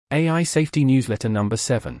AI Safety Newsletter Number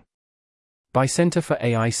 7. By Center for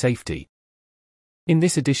AI Safety. In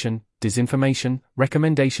this edition, Disinformation,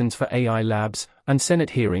 Recommendations for AI Labs, and Senate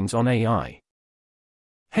Hearings on AI.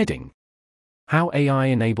 Heading: How AI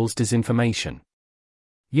Enables Disinformation.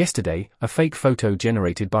 Yesterday, a fake photo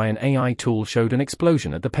generated by an AI tool showed an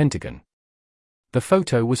explosion at the Pentagon. The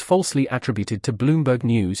photo was falsely attributed to Bloomberg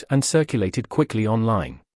News and circulated quickly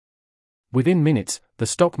online. Within minutes, the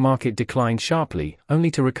stock market declined sharply, only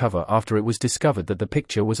to recover after it was discovered that the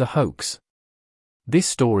picture was a hoax. This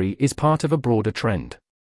story is part of a broader trend.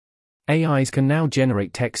 AIs can now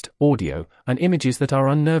generate text, audio, and images that are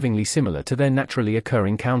unnervingly similar to their naturally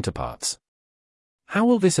occurring counterparts. How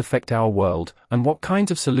will this affect our world, and what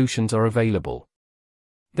kinds of solutions are available?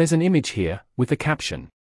 There's an image here, with the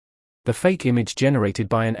caption: "The fake image generated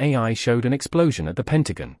by an AI showed an explosion at the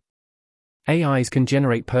Pentagon." AIs can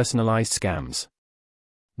generate personalized scams.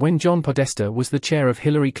 When John Podesta was the chair of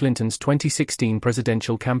Hillary Clinton's 2016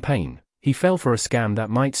 presidential campaign, he fell for a scam that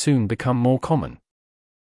might soon become more common.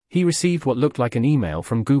 He received what looked like an email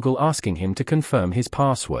from Google asking him to confirm his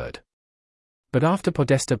password. But after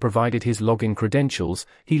Podesta provided his login credentials,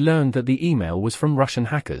 he learned that the email was from Russian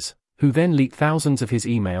hackers, who then leaked thousands of his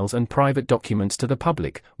emails and private documents to the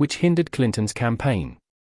public, which hindered Clinton's campaign.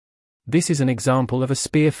 This is an example of a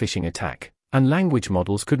spear phishing attack, and language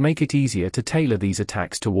models could make it easier to tailor these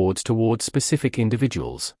attacks towards specific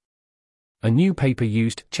individuals. A new paper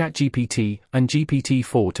used ChatGPT and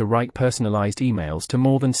GPT-4 to write personalized emails to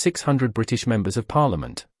more than 600 British members of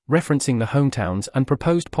Parliament, referencing the hometowns and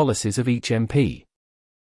proposed policies of each MP.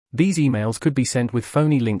 These emails could be sent with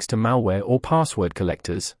phony links to malware or password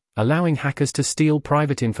collectors, allowing hackers to steal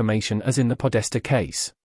private information, as in the Podesta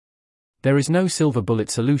case. There is no silver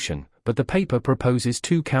bullet solution, but the paper proposes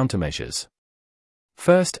two countermeasures.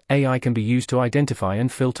 First, AI can be used to identify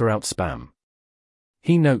and filter out spam.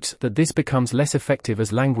 He notes that this becomes less effective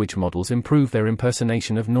as language models improve their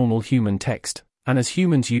impersonation of normal human text, and as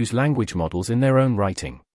humans use language models in their own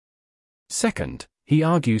writing. Second, he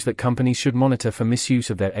argues that companies should monitor for misuse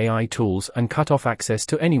of their AI tools and cut off access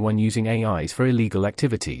to anyone using AIs for illegal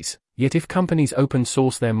activities. Yet if companies open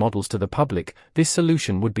source their models to the public, this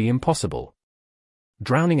solution would be impossible.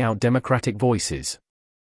 Drowning out democratic voices.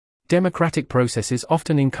 Democratic processes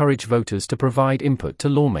often encourage voters to provide input to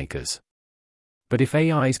lawmakers. But if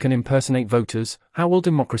AIs can impersonate voters, how will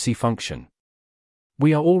democracy function?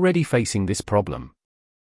 We are already facing this problem.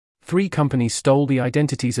 3 companies stole the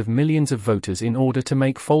identities of millions of voters in order to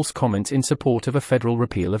make false comments in support of a federal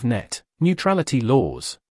repeal of net neutrality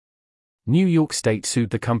laws. New York State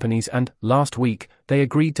sued the companies and, last week, they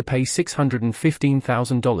agreed to pay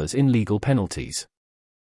 $615,000 in legal penalties.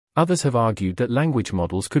 Others have argued that language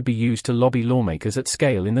models could be used to lobby lawmakers at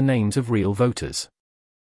scale in the names of real voters.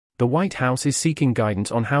 The White House is seeking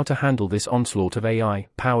guidance on how to handle this onslaught of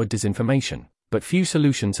AI-powered disinformation, but few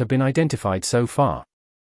solutions have been identified so far.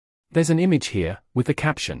 There's an image here, with the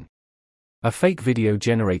caption: "A fake video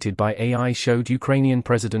generated by AI showed Ukrainian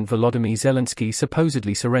President Volodymyr Zelensky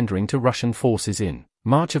supposedly surrendering to Russian forces in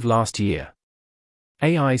March of last year."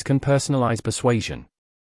 AIs can personalize persuasion.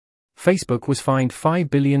 Facebook was fined $5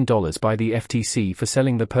 billion by the FTC for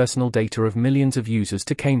selling the personal data of millions of users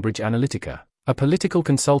to Cambridge Analytica, a political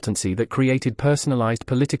consultancy that created personalized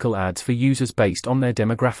political ads for users based on their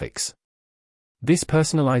demographics. This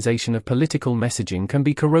personalization of political messaging can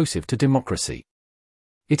be corrosive to democracy.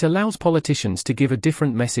 It allows politicians to give a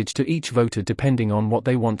different message to each voter depending on what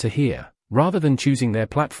they want to hear, rather than choosing their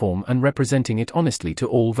platform and representing it honestly to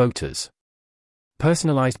all voters.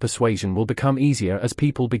 Personalized persuasion will become easier as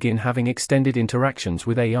people begin having extended interactions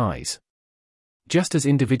with AIs. Just as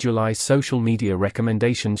individualized social media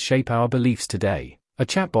recommendations shape our beliefs today, a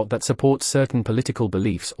chatbot that supports certain political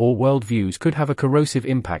beliefs or worldviews could have a corrosive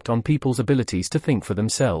impact on people's abilities to think for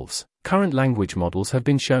themselves. Current language models have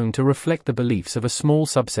been shown to reflect the beliefs of a small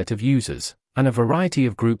subset of users, and a variety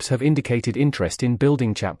of groups have indicated interest in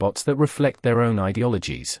building chatbots that reflect their own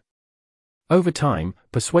ideologies. Over time,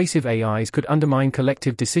 persuasive AIs could undermine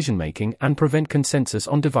collective decision-making and prevent consensus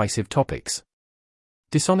on divisive topics.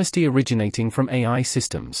 Dishonesty originating from AI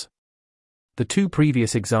systems. The 2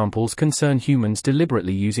 previous examples concern humans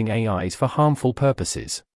deliberately using AIs for harmful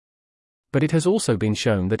purposes. But it has also been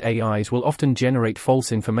shown that AIs will often generate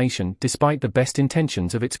false information despite the best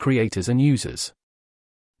intentions of its creators and users.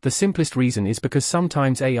 The simplest reason is because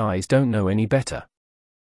sometimes AIs don't know any better.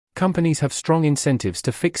 Companies have strong incentives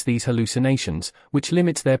to fix these hallucinations, which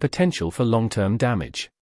limits their potential for long-term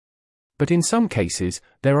damage. But in some cases,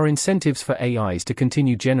 there are incentives for AIs to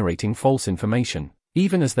continue generating false information,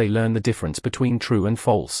 even as they learn the difference between true and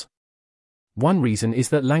false. One reason is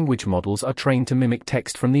that language models are trained to mimic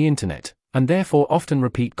text from the internet, and therefore often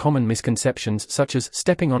repeat common misconceptions such as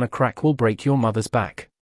stepping on a crack will break your mother's back.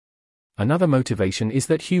 Another motivation is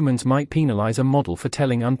that humans might penalize a model for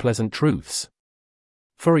telling unpleasant truths.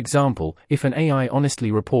 For example, if an AI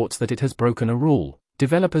honestly reports that it has broken a rule,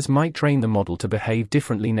 developers might train the model to behave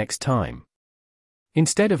differently next time.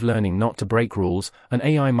 Instead of learning not to break rules, an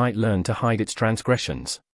AI might learn to hide its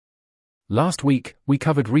transgressions. Last week, we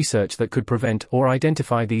covered research that could prevent or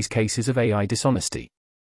identify these cases of AI dishonesty.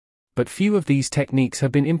 But few of these techniques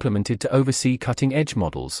have been implemented to oversee cutting-edge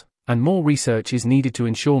models, and more research is needed to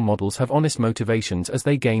ensure models have honest motivations as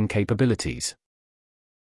they gain capabilities.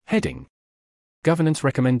 Heading: Governance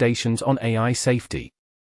recommendations on AI safety.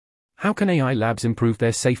 How can AI labs improve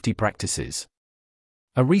their safety practices?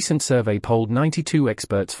 A recent survey polled 92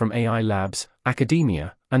 experts from AI labs,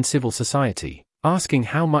 academia, and civil society, asking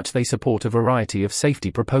how much they support a variety of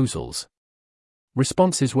safety proposals.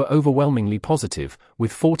 Responses were overwhelmingly positive,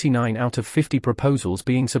 with 49 out of 50 proposals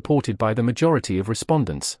being supported by the majority of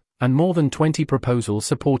respondents, and more than 20 proposals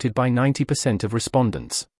supported by 90% of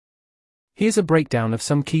respondents. Here's a breakdown of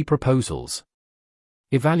some key proposals.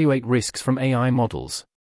 Evaluate risks from AI models.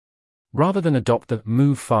 Rather than adopt the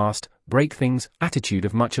move fast, break things attitude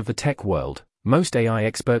of much of the tech world, most AI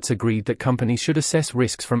experts agreed that companies should assess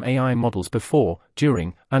risks from AI models before,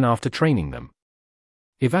 during, and after training them.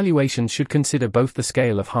 Evaluations should consider both the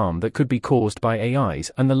scale of harm that could be caused by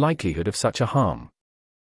AIs and the likelihood of such a harm.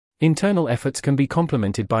 Internal efforts can be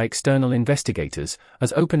complemented by external investigators,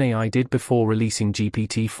 as OpenAI did before releasing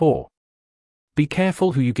GPT-4. Be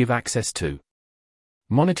careful who you give access to.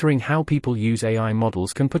 Monitoring how people use AI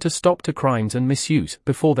models can put a stop to crimes and misuse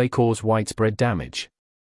before they cause widespread damage.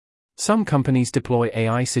 Some companies deploy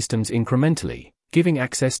AI systems incrementally, giving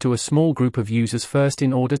access to a small group of users first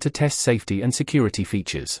in order to test safety and security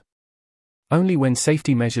features. Only when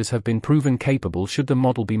safety measures have been proven capable should the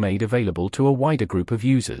model be made available to a wider group of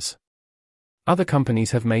users. Other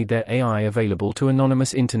companies have made their AI available to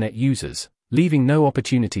anonymous internet users, leaving no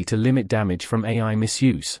opportunity to limit damage from AI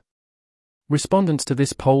misuse. Respondents to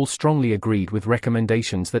this poll strongly agreed with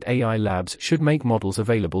recommendations that AI labs should make models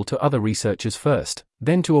available to other researchers first,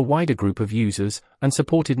 then to a wider group of users, and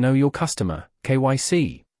supported Know Your Customer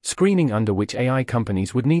 (KYC) screening under which AI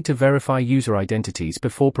companies would need to verify user identities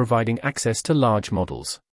before providing access to large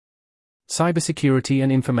models. Cybersecurity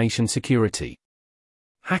and information security.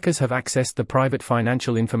 Hackers have accessed the private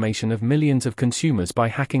financial information of millions of consumers by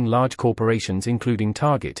hacking large corporations including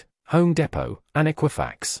Target, Home Depot, and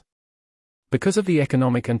Equifax. Because of the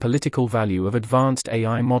economic and political value of advanced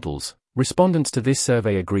AI models, respondents to this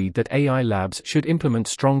survey agreed that AI labs should implement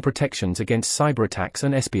strong protections against cyberattacks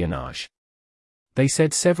and espionage. They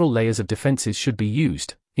said several layers of defenses should be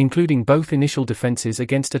used, including both initial defenses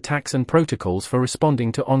against attacks and protocols for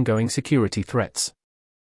responding to ongoing security threats.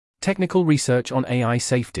 Technical research on AI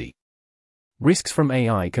safety. Risks from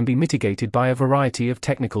AI can be mitigated by a variety of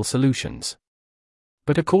technical solutions.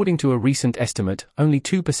 But according to a recent estimate, only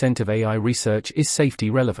 2% of AI research is safety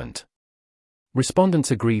relevant. Respondents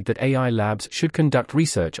agreed that AI labs should conduct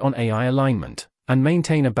research on AI alignment, and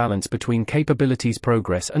maintain a balance between capabilities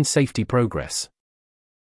progress and safety progress.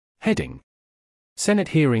 Heading: Senate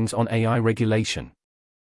hearings on AI regulation.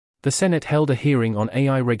 The Senate held a hearing on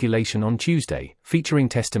AI regulation on Tuesday, featuring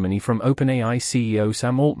testimony from OpenAI CEO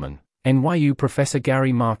Sam Altman, NYU Professor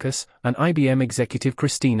Gary Marcus, and IBM executive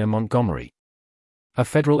Christina Montgomery. A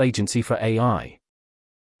federal agency for AI.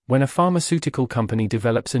 When a pharmaceutical company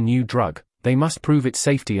develops a new drug, they must prove its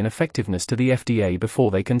safety and effectiveness to the FDA before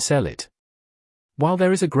they can sell it. While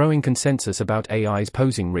there is a growing consensus about AIs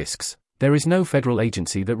posing risks, there is no federal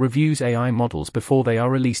agency that reviews AI models before they are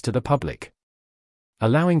released to the public.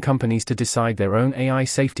 Allowing companies to decide their own AI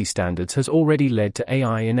safety standards has already led to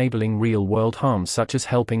AI enabling real-world harms such as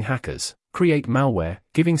helping hackers create malware,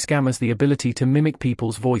 giving scammers the ability to mimic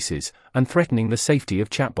people's voices, and threatening the safety of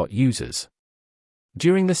chatbot users.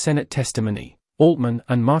 During the Senate testimony, Altman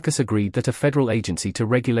and Marcus agreed that a federal agency to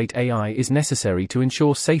regulate AI is necessary to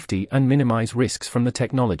ensure safety and minimize risks from the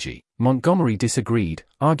technology. Montgomery disagreed,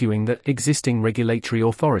 arguing that existing regulatory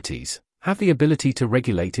authorities have the ability to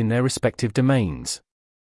regulate in their respective domains.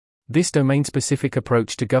 This domain-specific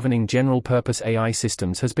approach to governing general-purpose AI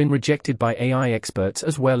systems has been rejected by AI experts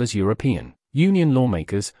as well as European Union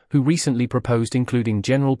lawmakers, who recently proposed including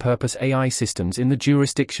general-purpose AI systems in the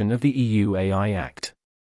jurisdiction of the EU AI Act.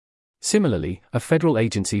 Similarly, a federal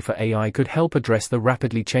agency for AI could help address the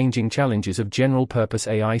rapidly changing challenges of general-purpose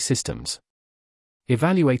AI systems.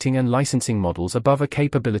 Evaluating and licensing models above a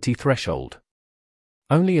capability threshold.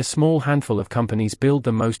 Only a small handful of companies build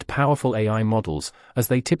the most powerful AI models, as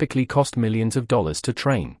they typically cost millions of dollars to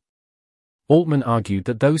train. Altman argued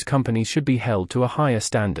that those companies should be held to a higher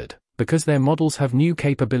standard, because their models have new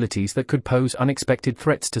capabilities that could pose unexpected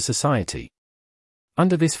threats to society.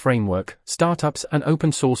 Under this framework, startups and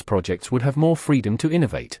open-source projects would have more freedom to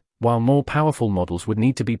innovate, while more powerful models would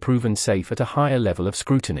need to be proven safe at a higher level of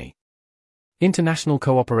scrutiny. International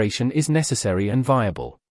cooperation is necessary and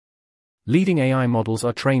viable. Leading AI models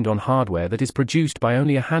are trained on hardware that is produced by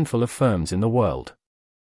only a handful of firms in the world.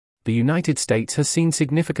 The United States has seen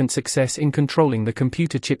significant success in controlling the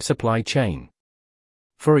computer chip supply chain.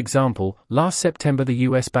 For example, last September the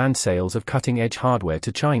US banned sales of cutting-edge hardware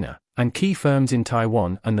to China, and key firms in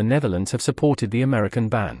Taiwan and the Netherlands have supported the American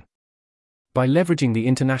ban. By leveraging the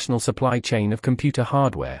international supply chain of computer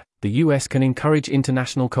hardware, the US can encourage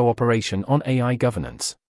international cooperation on AI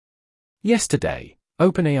governance. Yesterday,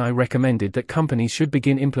 OpenAI recommended that companies should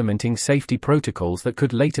begin implementing safety protocols that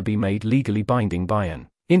could later be made legally binding by an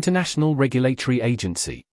international regulatory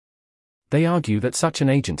agency. They argue that such an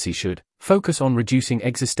agency should focus on reducing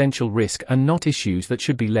existential risk and not issues that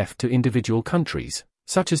should be left to individual countries,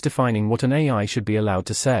 such as defining what an AI should be allowed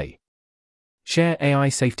to say. Share AI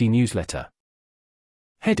Safety Newsletter.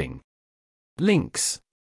 Heading. Links.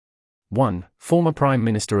 1. Former Prime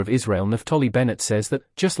Minister of Israel Naftali Bennett says that,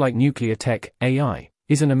 just like nuclear tech, AI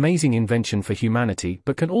is an amazing invention for humanity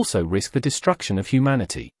but can also risk the destruction of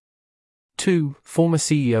humanity. 2. Former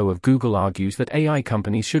CEO of Google argues that AI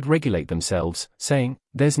companies should regulate themselves, saying,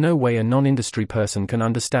 "There's no way a non-industry person can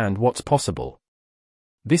understand what's possible."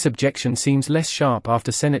 This objection seems less sharp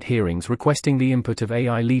after Senate hearings requesting the input of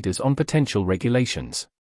AI leaders on potential regulations.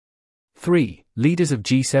 3. Leaders of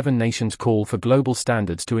G7 nations call for global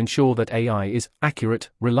standards to ensure that AI is accurate,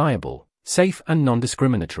 reliable, safe and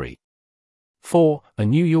non-discriminatory. 4. A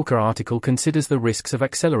New Yorker article considers the risks of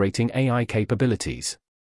accelerating AI capabilities.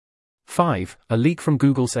 5. A leak from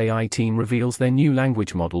Google's AI team reveals their new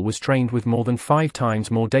language model was trained with more than 5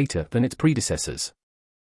 times more data than its predecessors.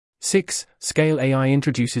 6. Scale AI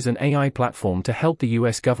introduces an AI platform to help the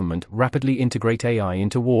US government rapidly integrate AI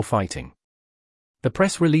into war fighting. The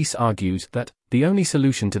press release argues that the only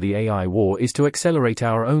solution to the AI war is to accelerate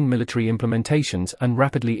our own military implementations and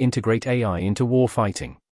rapidly integrate AI into war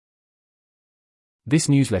fighting. This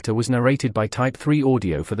newsletter was narrated by Type 3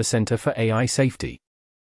 Audio for the Center for AI Safety.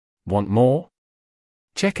 Want more?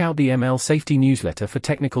 Check out the ML Safety newsletter for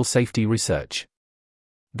technical safety research.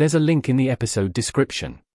 There's a link in the episode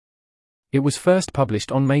description. It was first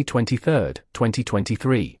published on May 23,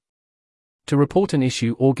 2023. To report an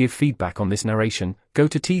issue or give feedback on this narration, go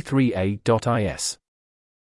to t3a.is.